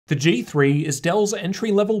The G3 is Dell's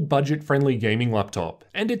entry-level budget-friendly gaming laptop,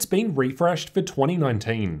 and it's been refreshed for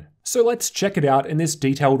 2019. So let's check it out in this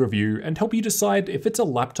detailed review and help you decide if it's a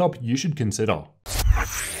laptop you should consider.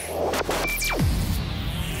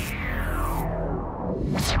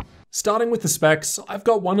 Starting with the specs, I've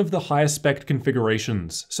got one of the highest spec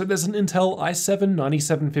configurations. So there's an Intel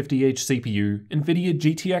i7-9750H CPU, Nvidia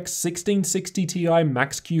GTX 1660 Ti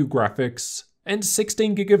Max-Q graphics, and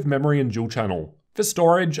 16GB of memory and dual channel. For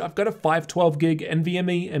storage, I've got a 512GB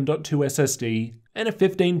NVMe M.2 SSD and a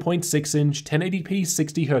 15.6-inch 1080p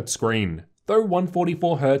 60Hz screen, though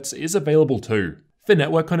 144Hz is available too. For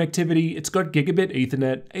network connectivity, it's got Gigabit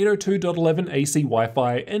Ethernet, 802.11ac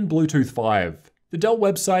Wi-Fi, and Bluetooth 5. The Dell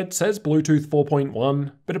website says Bluetooth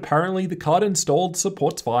 4.1, but apparently the card installed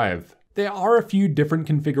supports 5. There are a few different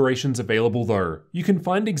configurations available though. You can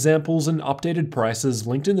find examples and updated prices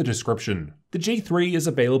linked in the description. The G3 is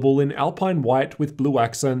available in Alpine White with blue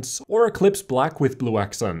accents, or Eclipse Black with blue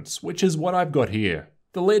accents, which is what I've got here.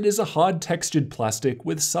 The lid is a hard textured plastic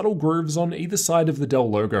with subtle grooves on either side of the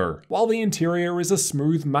Dell logo, while the interior is a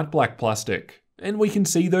smooth matte black plastic. And we can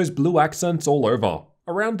see those blue accents all over,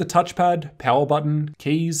 around the touchpad, power button,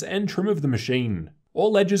 keys, and trim of the machine.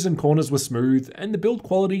 All edges and corners were smooth, and the build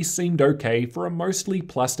quality seemed okay for a mostly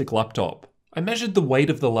plastic laptop. I measured the weight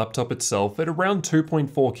of the laptop itself at around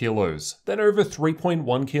 2.4 kilos, then over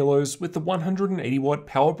 3.1 kilos with the 180-watt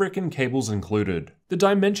power brick and cables included. The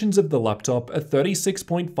dimensions of the laptop are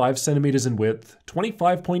 36.5 centimeters in width,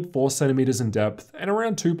 25.4 centimeters in depth, and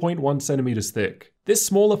around 2.1 centimeters thick. This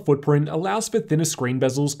smaller footprint allows for thinner screen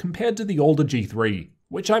bezels compared to the older G3,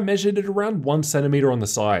 which I measured at around 1 centimeter on the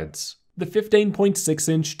sides. The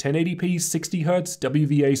 15.6-inch 1080p 60Hz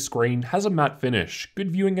WVA screen has a matte finish,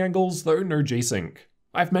 good viewing angles though no G-Sync.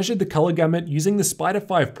 I've measured the color gamut using the Spider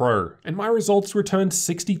 5 Pro, and my results returned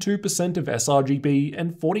 62% of sRGB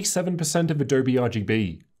and 47% of Adobe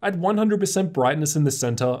RGB. At 100% brightness in the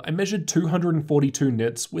center, I measured 242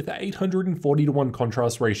 nits with an 840:1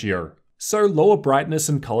 contrast ratio. So lower brightness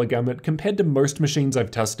and color gamut compared to most machines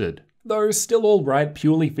I've tested, though still alright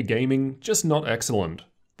purely for gaming, just not excellent.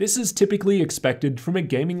 This is typically expected from a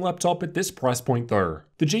gaming laptop at this price point though.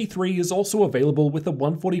 The G3 is also available with a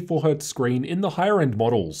 144Hz screen in the higher end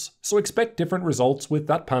models, so expect different results with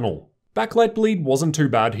that panel. Backlight bleed wasn't too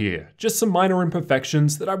bad here, just some minor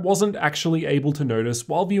imperfections that I wasn't actually able to notice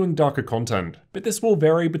while viewing darker content, but this will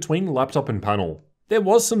vary between laptop and panel. There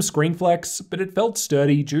was some screen flex, but it felt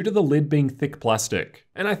sturdy due to the lid being thick plastic,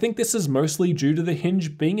 and I think this is mostly due to the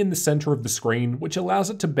hinge being in the center of the screen, which allows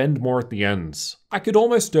it to bend more at the ends. I could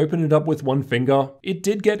almost open it up with one finger. It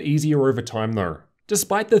did get easier over time though.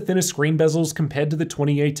 Despite the thinner screen bezels compared to the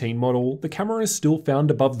 2018 model, the camera is still found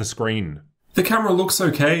above the screen. The camera looks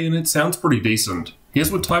okay and it sounds pretty decent.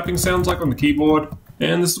 Here's what typing sounds like on the keyboard,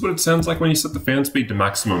 and this is what it sounds like when you set the fan speed to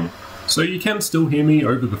maximum, so you can still hear me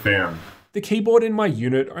over the fan. The keyboard in my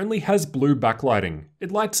unit only has blue backlighting.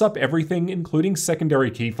 It lights up everything including secondary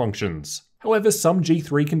key functions. However, some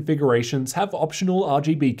G3 configurations have optional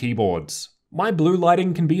RGB keyboards. My blue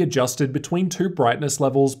lighting can be adjusted between two brightness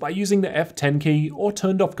levels by using the F10 key or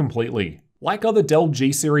turned off completely. Like other Dell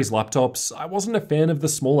G series laptops, I wasn't a fan of the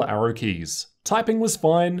smaller arrow keys. Typing was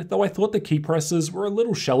fine, though I thought the key presses were a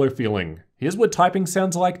little shallow feeling. Here's what typing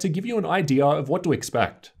sounds like to give you an idea of what to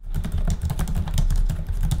expect.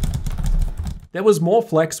 There was more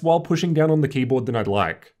flex while pushing down on the keyboard than I'd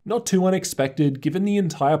like. Not too unexpected given the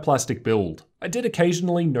entire plastic build. I did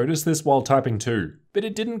occasionally notice this while typing too, but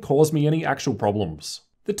it didn't cause me any actual problems.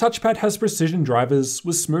 The touchpad has precision drivers,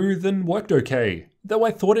 was smooth and worked okay, though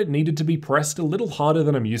I thought it needed to be pressed a little harder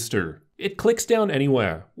than I'm used to. It clicks down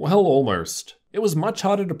anywhere, well almost. It was much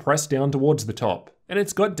harder to press down towards the top, and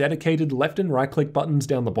it's got dedicated left and right click buttons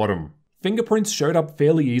down the bottom. Fingerprints showed up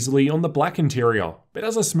fairly easily on the black interior, but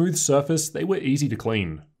as a smooth surface, they were easy to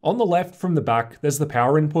clean. On the left from the back, there's the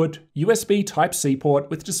power input, USB Type-C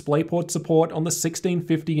port with DisplayPort support on the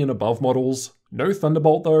 1650 and above models, no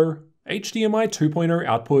Thunderbolt though, HDMI 2.0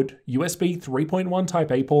 output, USB 3.1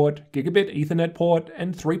 Type-A port, Gigabit Ethernet port,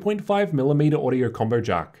 and 3.5mm audio combo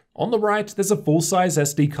jack. On the right, there's a full-size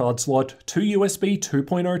SD card slot, two USB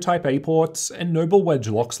 2.0 Type-A ports, and Noble Wedge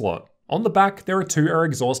lock slot. On the back, there are two air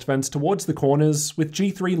exhaust vents towards the corners, with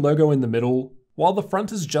G3 logo in the middle, while the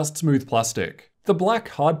front is just smooth plastic. The black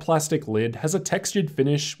hard plastic lid has a textured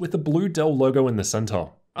finish with a blue Dell logo in the center.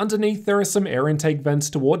 Underneath, there are some air intake vents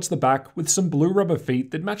towards the back with some blue rubber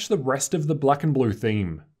feet that match the rest of the black and blue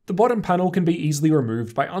theme. The bottom panel can be easily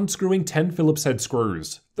removed by unscrewing 10 Phillips head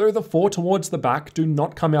screws, though the 4 towards the back do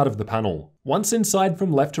not come out of the panel. Once inside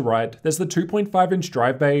from left to right, there's the 2.5-inch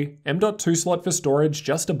drive bay, M.2 slot for storage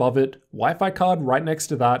just above it, Wi-Fi card right next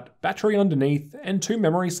to that, battery underneath, and 2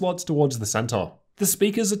 memory slots towards the center. The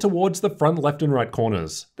speakers are towards the front left and right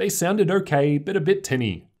corners. They sounded okay, but a bit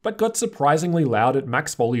tinny, but got surprisingly loud at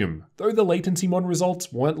max volume, though the latency mod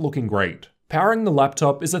results weren't looking great. Powering the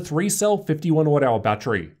laptop is a 3-cell 51 Wh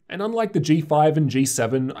battery, and unlike the G5 and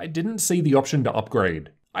G7, I didn't see the option to upgrade.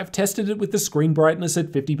 I've tested it with the screen brightness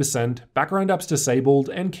at 50%, background apps disabled,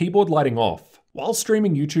 and keyboard lighting off. While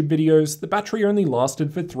streaming YouTube videos, the battery only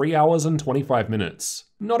lasted for 3 hours and 25 minutes.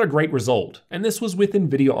 Not a great result, and this was with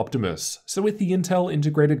Nvidia Optimus, so with the Intel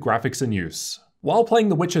integrated graphics in use. While playing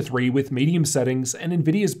The Witcher 3 with medium settings and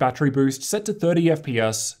Nvidia's battery boost set to 30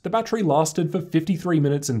 FPS, the battery lasted for 53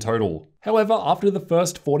 minutes in total. However, after the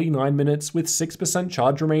first 49 minutes with 6%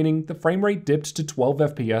 charge remaining, the frame rate dipped to 12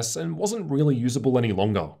 FPS and wasn't really usable any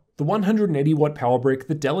longer. The 180 watt power brick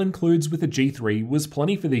that Dell includes with the G3 was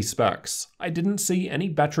plenty for these specs. I didn't see any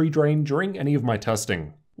battery drain during any of my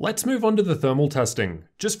testing. Let's move on to the thermal testing.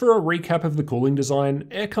 Just for a recap of the cooling design,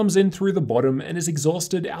 air comes in through the bottom and is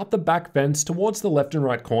exhausted out the back vents towards the left and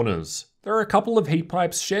right corners. There are a couple of heat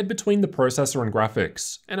pipes shared between the processor and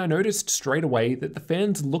graphics, and I noticed straight away that the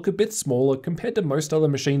fans look a bit smaller compared to most other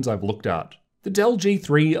machines I've looked at. The Dell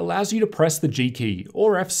G3 allows you to press the G key,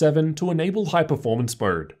 or F7, to enable high performance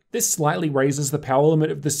mode. This slightly raises the power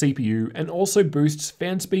limit of the CPU and also boosts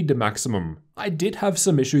fan speed to maximum. I did have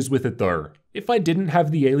some issues with it though. If I didn't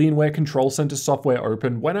have the Alienware Control Center software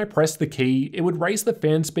open when I pressed the key, it would raise the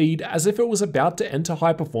fan speed as if it was about to enter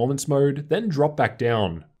high performance mode, then drop back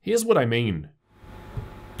down. Here's what I mean.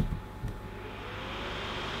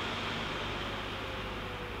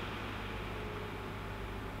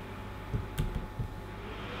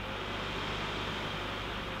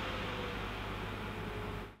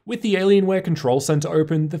 With the Alienware Control Center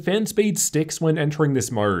open, the fan speed sticks when entering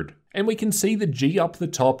this mode, and we can see the G up the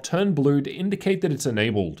top turn blue to indicate that it's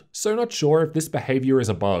enabled, so not sure if this behavior is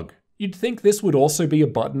a bug. You'd think this would also be a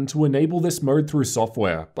button to enable this mode through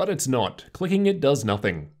software, but it's not. Clicking it does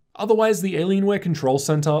nothing. Otherwise, the Alienware Control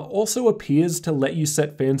Center also appears to let you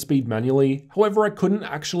set fan speed manually, however I couldn't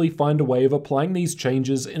actually find a way of applying these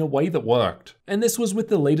changes in a way that worked. And this was with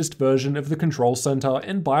the latest version of the Control Center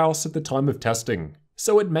and BIOS at the time of testing,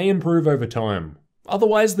 so it may improve over time.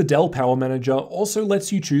 Otherwise, the Dell Power Manager also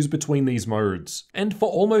lets you choose between these modes, and for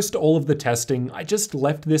almost all of the testing, I just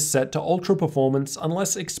left this set to ultra performance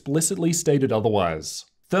unless explicitly stated otherwise.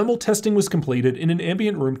 Thermal testing was completed in an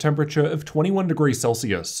ambient room temperature of 21 degrees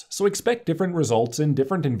Celsius, so expect different results in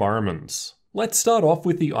different environments. Let's start off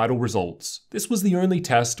with the idle results. This was the only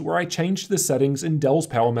test where I changed the settings in Dell's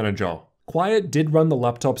Power Manager. Quiet did run the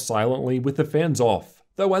laptop silently with the fans off,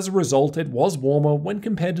 though as a result it was warmer when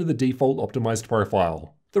compared to the default optimized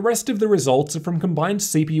profile. The rest of the results are from combined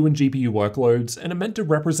CPU and GPU workloads and are meant to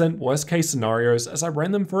represent worst case scenarios as I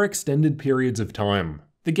ran them for extended periods of time.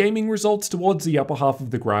 The gaming results towards the upper half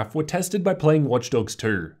of the graph were tested by playing Watch Dogs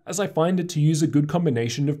 2, as I find it to use a good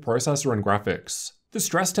combination of processor and graphics. The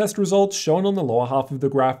stress test results shown on the lower half of the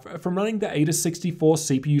graph are from running the Ada64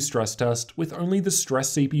 CPU stress test with only the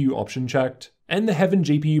stress CPU option checked, and the Heaven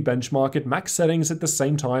GPU benchmark at max settings at the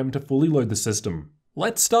same time to fully load the system.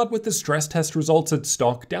 Let's start with the stress test results at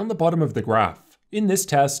stock down the bottom of the graph. In this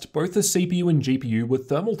test, both the CPU and GPU were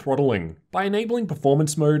thermal throttling. By enabling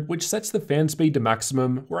performance mode, which sets the fan speed to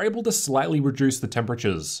maximum, we're able to slightly reduce the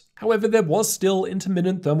temperatures. However, there was still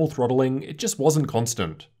intermittent thermal throttling, it just wasn't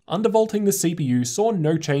constant. Undervolting the CPU saw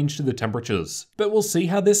no change to the temperatures, but we'll see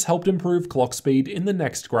how this helped improve clock speed in the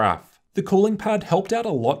next graph. The cooling pad helped out a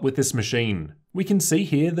lot with this machine. We can see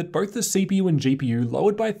here that both the CPU and GPU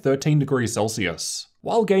lowered by 13 degrees Celsius.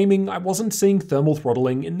 While gaming, I wasn't seeing thermal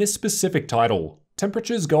throttling in this specific title.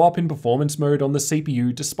 Temperatures go up in performance mode on the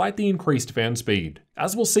CPU despite the increased fan speed.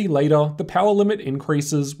 As we'll see later, the power limit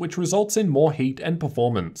increases, which results in more heat and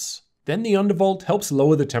performance. Then the undervolt helps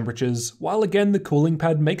lower the temperatures, while again the cooling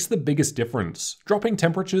pad makes the biggest difference, dropping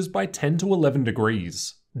temperatures by 10 to 11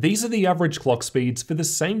 degrees. These are the average clock speeds for the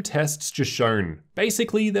same tests just shown.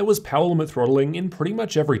 Basically, there was power limit throttling in pretty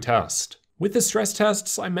much every test. With the stress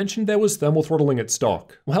tests, I mentioned there was thermal throttling at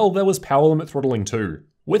stock. Well, there was power limit throttling too.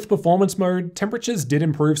 With performance mode, temperatures did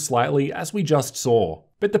improve slightly as we just saw,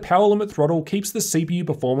 but the power limit throttle keeps the CPU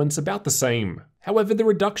performance about the same. However, the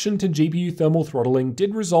reduction to GPU thermal throttling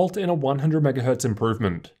did result in a 100 MHz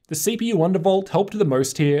improvement. The CPU undervolt helped the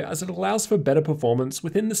most here as it allows for better performance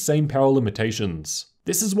within the same power limitations.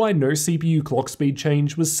 This is why no CPU clock speed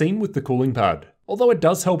change was seen with the cooling pad. Although it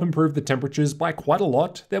does help improve the temperatures by quite a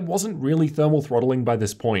lot, there wasn't really thermal throttling by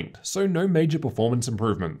this point, so no major performance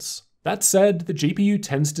improvements. That said, the GPU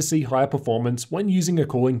tends to see higher performance when using a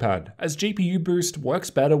cooling pad, as GPU boost works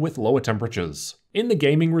better with lower temperatures. In the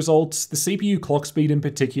gaming results, the CPU clock speed in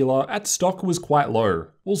particular at stock was quite low.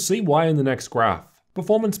 We'll see why in the next graph.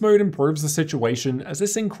 Performance mode improves the situation as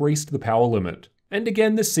this increased the power limit. And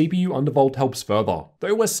again, the CPU undervolt helps further,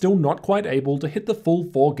 though we're still not quite able to hit the full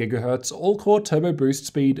 4 GHz all-core turbo boost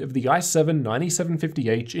speed of the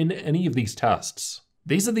i7-9750H in any of these tests.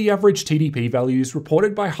 These are the average TDP values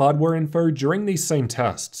reported by Hardware Info during these same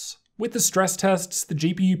tests. With the stress tests, the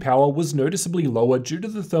GPU power was noticeably lower due to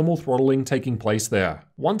the thermal throttling taking place there.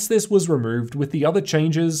 Once this was removed with the other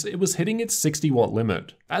changes, it was hitting its 60-watt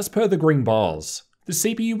limit, as per the green bars. The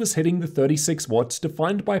CPU was hitting the 36 watts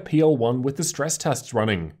defined by PL1 with the stress tests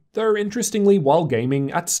running. Though interestingly, while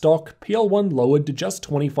gaming, at stock, PL1 lowered to just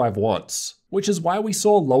 25 watts, which is why we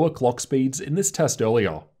saw lower clock speeds in this test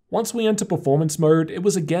earlier. Once we enter performance mode, it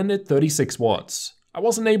was again at 36 watts. I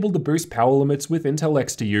wasn't able to boost power limits with Intel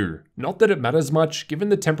XTU, not that it matters much given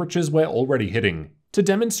the temperatures we're already hitting. To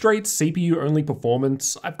demonstrate CPU-only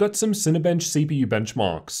performance, I've got some Cinebench CPU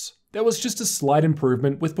benchmarks. There was just a slight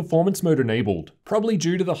improvement with performance mode enabled, probably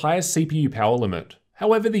due to the highest CPU power limit.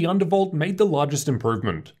 However, the undervolt made the largest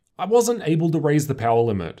improvement. I wasn't able to raise the power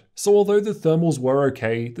limit, so although the thermals were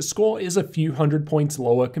okay, the score is a few hundred points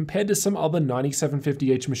lower compared to some other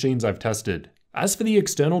 9750H machines I've tested. As for the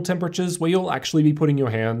external temperatures where you'll actually be putting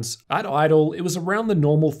your hands, at idle it was around the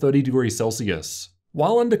normal 30 degrees Celsius.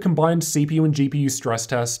 While under combined CPU and GPU stress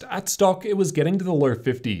test, at stock it was getting to the low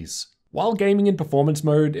 50s. While gaming in performance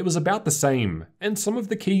mode, it was about the same, and some of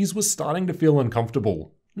the keys was starting to feel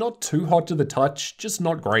uncomfortable. Not too hot to the touch, just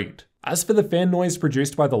not great. As for the fan noise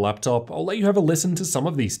produced by the laptop, I'll let you have a listen to some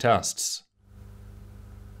of these tests.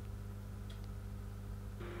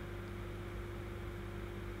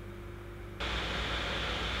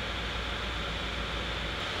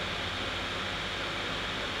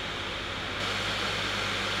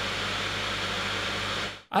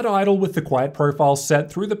 At idle with the quiet profile set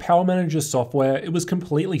through the Power Manager software, it was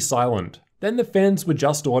completely silent. Then the fans were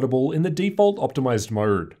just audible in the default optimized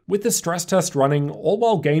mode. With the stress test running, all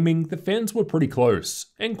while gaming, the fans were pretty close,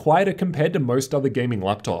 and quieter compared to most other gaming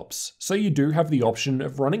laptops, so you do have the option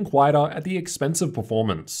of running quieter at the expense of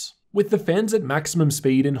performance. With the fans at maximum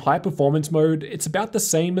speed in high performance mode, it's about the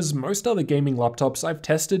same as most other gaming laptops I've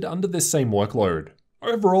tested under this same workload.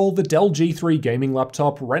 Overall, the Dell G3 gaming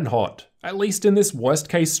laptop ran hot, at least in this worst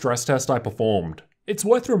case stress test I performed. It's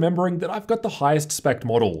worth remembering that I've got the highest spec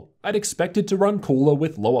model. I'd expect it to run cooler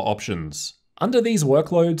with lower options. Under these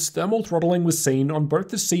workloads, thermal throttling was seen on both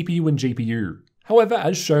the CPU and GPU. However,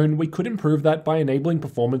 as shown, we could improve that by enabling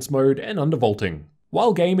performance mode and undervolting.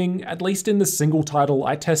 While gaming, at least in the single title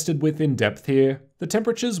I tested with in depth here, the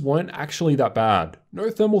temperatures weren't actually that bad. No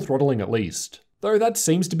thermal throttling at least. Though that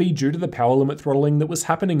seems to be due to the power limit throttling that was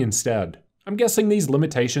happening instead. I'm guessing these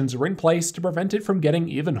limitations are in place to prevent it from getting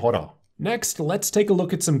even hotter. Next, let's take a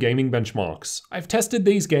look at some gaming benchmarks. I've tested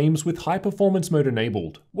these games with high performance mode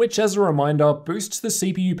enabled, which as a reminder boosts the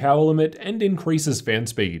CPU power limit and increases fan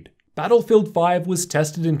speed. Battlefield 5 was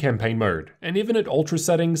tested in campaign mode, and even at ultra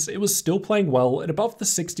settings, it was still playing well at above the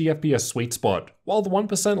 60 FPS sweet spot, while the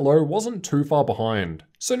 1% low wasn't too far behind.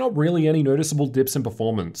 So not really any noticeable dips in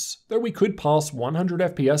performance, though we could pass 100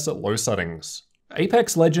 FPS at low settings.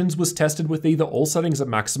 Apex Legends was tested with either all settings at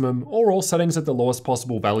maximum or all settings at the lowest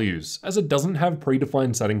possible values, as it doesn't have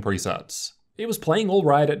predefined setting presets. It was playing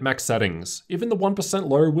alright at max settings, even the 1%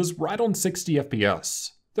 low was right on 60 FPS,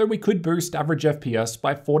 though we could boost average FPS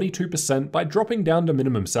by 42% by dropping down to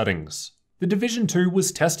minimum settings. The Division 2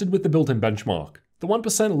 was tested with the built-in benchmark. The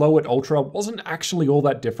 1% low at Ultra wasn't actually all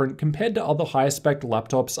that different compared to other higher spec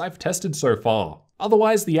laptops I've tested so far.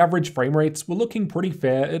 Otherwise, the average frame rates were looking pretty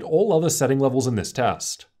fair at all other setting levels in this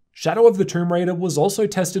test. Shadow of the Tomb Raider was also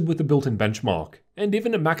tested with the built-in benchmark, and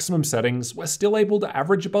even at maximum settings, we're still able to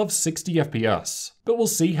average above 60 FPS. But we'll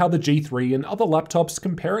see how the G3 and other laptops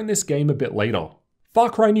compare in this game a bit later.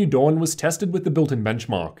 Far Cry New Dawn was tested with the built-in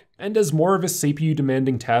benchmark, and as more of a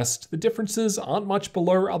CPU-demanding test, the differences aren't much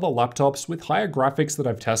below other laptops with higher graphics that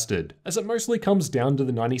I've tested, as it mostly comes down to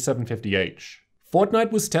the 9750H.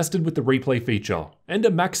 Fortnite was tested with the replay feature, and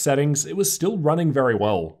at max settings, it was still running very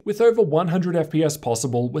well, with over 100 FPS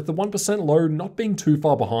possible with the 1% low not being too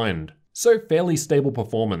far behind. So fairly stable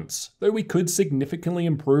performance, though we could significantly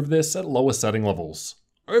improve this at lower setting levels.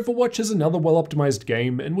 Overwatch is another well-optimized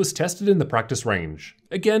game and was tested in the practice range.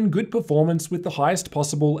 Again, good performance with the highest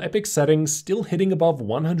possible epic settings still hitting above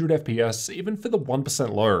 100 FPS even for the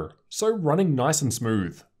 1% low, so running nice and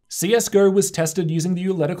smooth. CSGO was tested using the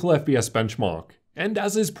Euletical FPS benchmark, and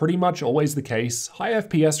as is pretty much always the case, high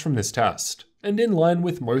FPS from this test, and in line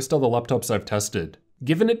with most other laptops I've tested.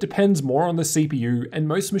 Given it depends more on the CPU, and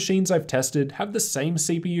most machines I've tested have the same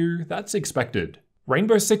CPU, that's expected.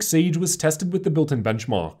 Rainbow Six Siege was tested with the built-in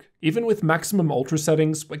benchmark. Even with maximum ultra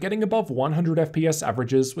settings, we're getting above 100 FPS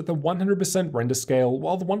averages with a 100% render scale,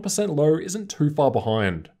 while the 1% low isn't too far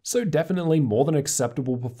behind, so definitely more than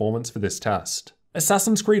acceptable performance for this test.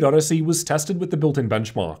 Assassin's Creed Odyssey was tested with the built-in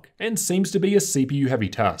benchmark, and seems to be a CPU-heavy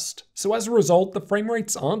test, so as a result, the frame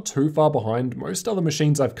rates aren't too far behind most other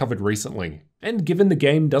machines I've covered recently. And given the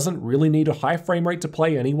game doesn't really need a high frame rate to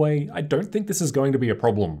play anyway, I don't think this is going to be a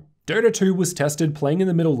problem. Dota 2 was tested playing in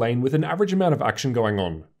the middle lane with an average amount of action going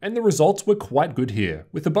on, and the results were quite good here,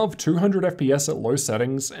 with above 200 FPS at low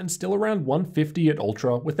settings and still around 150 at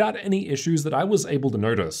ultra without any issues that I was able to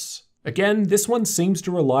notice. Again, this one seems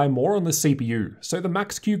to rely more on the CPU, so the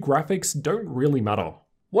Max-Q graphics don't really matter.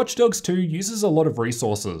 Watch Dogs 2 uses a lot of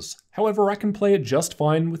resources, however I can play it just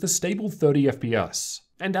fine with a stable 30 FPS.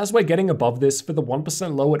 And as we're getting above this for the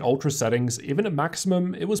 1% low at ultra settings, even at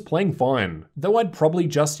maximum, it was playing fine. Though I'd probably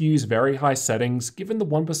just use very high settings, given the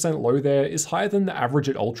 1% low there is higher than the average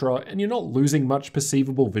at ultra and you're not losing much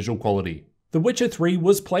perceivable visual quality. The Witcher 3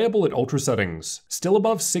 was playable at ultra settings, still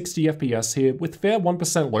above 60 FPS here with fair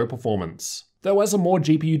 1% low performance. Though as a more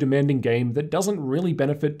GPU demanding game that doesn't really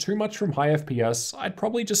benefit too much from high FPS, I'd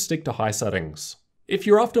probably just stick to high settings. If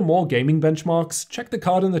you're after more gaming benchmarks, check the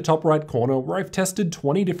card in the top right corner where I've tested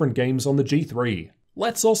 20 different games on the G3.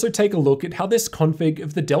 Let's also take a look at how this config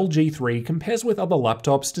of the Dell G3 compares with other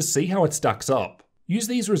laptops to see how it stacks up. Use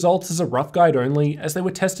these results as a rough guide only, as they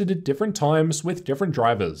were tested at different times with different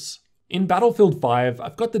drivers. In Battlefield 5,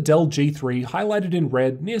 I've got the Dell G3 highlighted in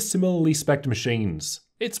red near similarly spec'd machines.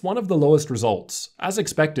 It's one of the lowest results, as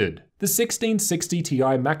expected. The 1660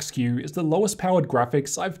 Ti Max-Q is the lowest powered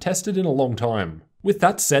graphics I've tested in a long time. With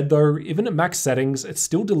that said though, even at max settings, it's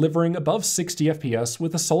still delivering above 60 FPS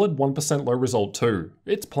with a solid 1% low result too.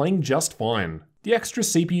 It's playing just fine. The extra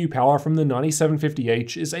CPU power from the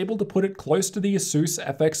 9750H is able to put it close to the Asus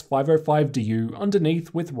FX 505DU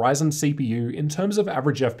underneath with Ryzen CPU in terms of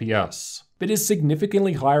average FPS, but is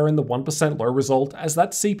significantly higher in the 1% low result as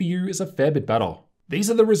that CPU is a fair bit better. These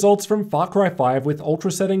are the results from Far Cry 5 with ultra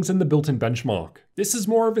settings and the built-in benchmark. This is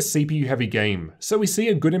more of a CPU heavy game, so we see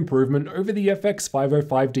a good improvement over the FX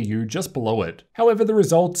 505DU just below it. However, the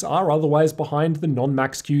results are otherwise behind the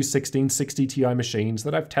non-Max-Q 1660 Ti machines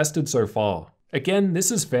that I've tested so far. Again,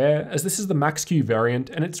 this is fair, as this is the Max-Q variant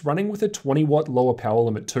and it's running with a 20 watt lower power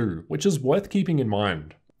limit too, which is worth keeping in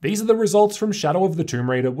mind. These are the results from Shadow of the Tomb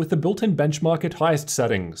Raider with the built-in benchmark at highest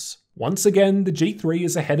settings. Once again, the G3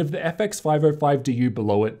 is ahead of the FX 505DU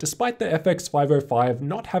below it, despite the FX 505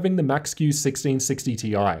 not having the Max-Q 1660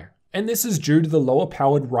 Ti. And this is due to the lower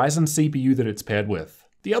powered Ryzen CPU that it's paired with.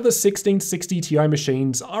 The other 1660 Ti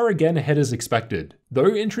machines are again ahead as expected,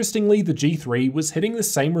 though interestingly the G3 was hitting the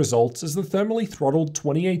same results as the thermally throttled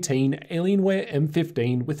 2018 Alienware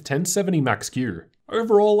M15 with 1070 Max-Q.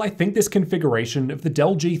 Overall, I think this configuration of the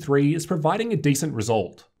Dell G3 is providing a decent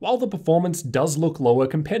result. While the performance does look lower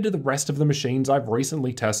compared to the rest of the machines I've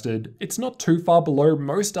recently tested, it's not too far below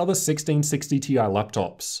most other 1660 Ti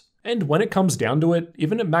laptops. And when it comes down to it,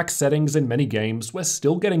 even at max settings in many games, we're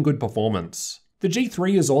still getting good performance. The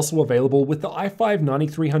G3 is also available with the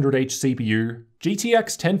i5-9300H CPU,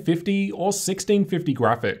 GTX 1050 or 1650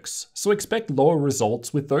 graphics, so expect lower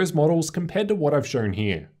results with those models compared to what I've shown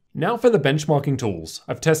here. Now for the benchmarking tools.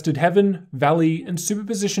 I've tested Heaven, Valley, and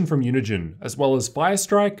Superposition from Unigine, as well as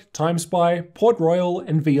Firestrike, TimeSpy, Port Royal,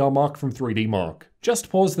 and VRMark from 3DMark. Just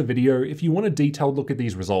pause the video if you want a detailed look at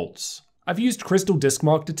these results. I've used Crystal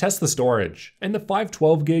DiskMark to test the storage, and the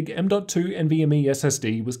 512GB M.2 NVMe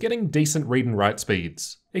SSD was getting decent read and write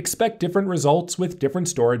speeds. Expect different results with different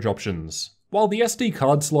storage options. While the SD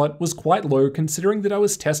card slot was quite low considering that I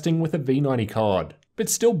was testing with a V90 card, but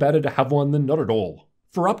still better to have one than not at all.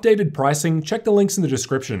 For updated pricing, check the links in the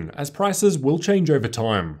description, as prices will change over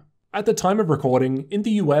time. At the time of recording, in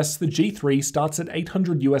the US, the G3 starts at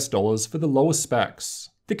 $800 for the lowest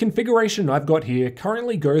specs. The configuration I've got here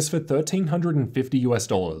currently goes for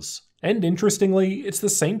 $1,350. And interestingly, it's the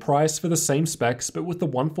same price for the same specs but with the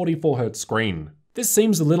 144Hz screen. This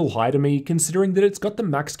seems a little high to me considering that it's got the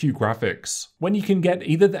Max-Q graphics, when you can get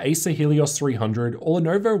either the Acer Helios 300 or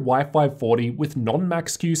Lenovo Y540 with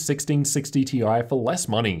non-Max-Q 1660 Ti for less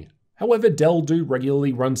money. However, Dell do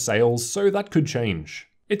regularly run sales, so that could change.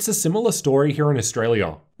 It's a similar story here in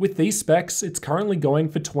Australia. With these specs, it's currently going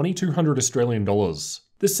for $2,200 Australian dollars.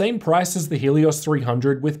 The same price as the Helios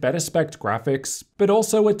 300 with better spec'd graphics, but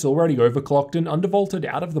also it's already overclocked and undervolted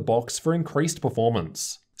out of the box for increased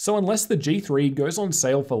performance. So unless the G3 goes on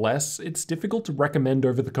sale for less, it's difficult to recommend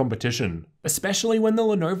over the competition, especially when the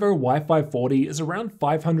Lenovo Y540 is around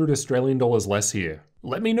 $500 Australian dollars less here.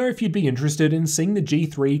 Let me know if you'd be interested in seeing the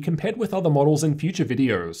G3 compared with other models in future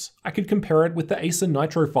videos. I could compare it with the Acer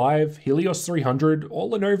Nitro 5, Helios 300, or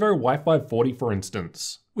Lenovo Y540 for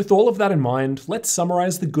instance. With all of that in mind, let's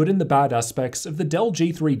summarize the good and the bad aspects of the Dell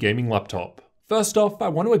G3 gaming laptop. First off, I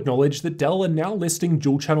want to acknowledge that Dell are now listing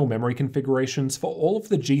dual-channel memory configurations for all of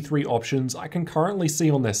the G3 options I can currently see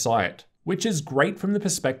on their site, which is great from the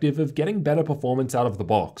perspective of getting better performance out of the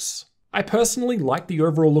box. I personally like the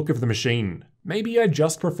overall look of the machine. Maybe I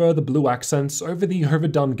just prefer the blue accents over the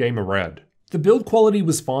overdone gamer red. The build quality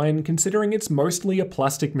was fine considering it's mostly a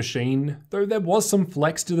plastic machine, though there was some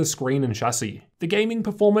flex to the screen and chassis. The gaming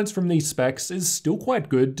performance from these specs is still quite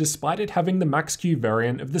good despite it having the Max-Q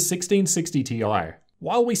variant of the 1660 Ti.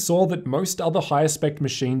 While we saw that most other higher spec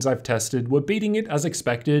machines I've tested were beating it as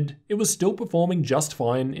expected, it was still performing just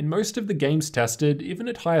fine in most of the games tested even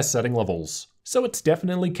at higher setting levels. So it's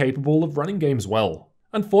definitely capable of running games well.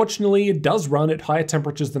 Unfortunately, it does run at higher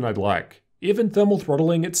temperatures than I'd like. Even thermal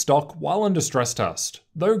throttling at stock while under stress test,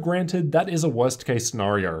 though granted that is a worst case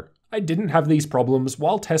scenario. I didn't have these problems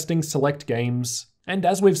while testing select games, and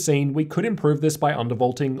as we've seen we could improve this by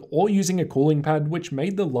undervolting or using a cooling pad which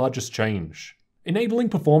made the largest change. Enabling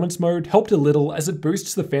performance mode helped a little as it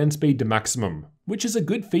boosts the fan speed to maximum, which is a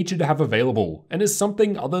good feature to have available and is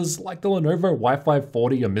something others like the Lenovo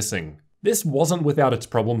Y540 are missing. This wasn't without its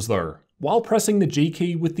problems though. While pressing the G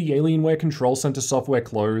key with the Alienware Control Center software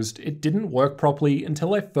closed, it didn't work properly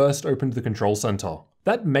until I first opened the control center.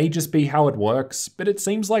 That may just be how it works, but it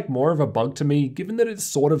seems like more of a bug to me given that it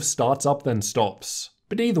sort of starts up then stops.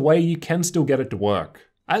 But either way, you can still get it to work.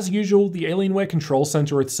 As usual, the Alienware Control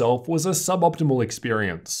Center itself was a suboptimal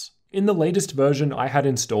experience. In the latest version I had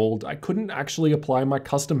installed, I couldn't actually apply my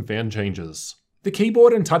custom fan changes. The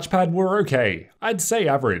keyboard and touchpad were okay, I'd say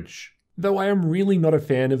average. Though I am really not a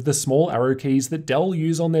fan of the small arrow keys that Dell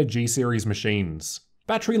use on their G-series machines.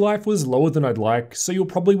 Battery life was lower than I'd like, so you'll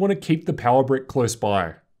probably want to keep the power brick close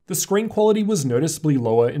by. The screen quality was noticeably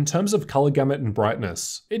lower in terms of color gamut and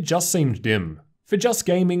brightness. It just seemed dim. For just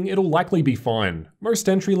gaming, it'll likely be fine. Most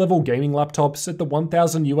entry-level gaming laptops at the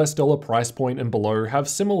 $1,000 price point and below have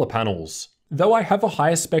similar panels, though I have a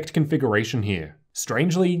higher spec configuration here.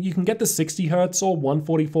 Strangely, you can get the 60Hz or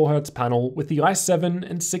 144Hz panel with the i7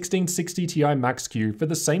 and 1660 Ti Max-Q for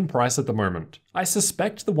the same price at the moment. I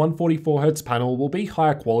suspect the 144Hz panel will be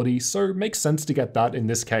higher quality, so makes sense to get that in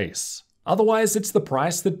this case. Otherwise, it's the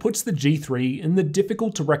price that puts the G3 in the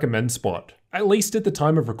difficult to recommend spot, at least at the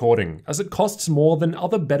time of recording, as it costs more than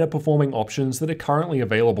other better performing options that are currently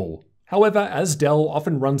available. However, as Dell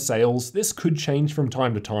often runs sales, this could change from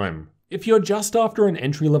time to time. If you're just after an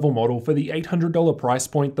entry-level model for the $800 price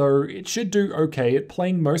point though, it should do okay at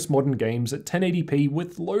playing most modern games at 1080p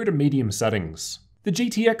with low to medium settings. The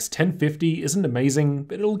GTX 1050 isn't amazing,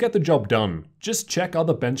 but it'll get the job done. Just check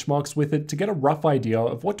other benchmarks with it to get a rough idea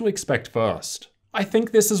of what to expect first. I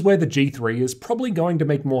think this is where the G3 is probably going to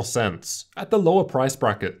make more sense, at the lower price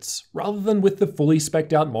brackets, rather than with the fully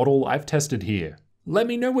spec'd out model I've tested here. Let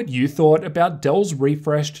me know what you thought about Dell's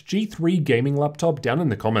refreshed G3 gaming laptop down in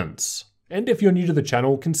the comments. And if you're new to the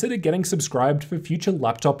channel, consider getting subscribed for future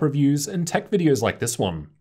laptop reviews and tech videos like this one.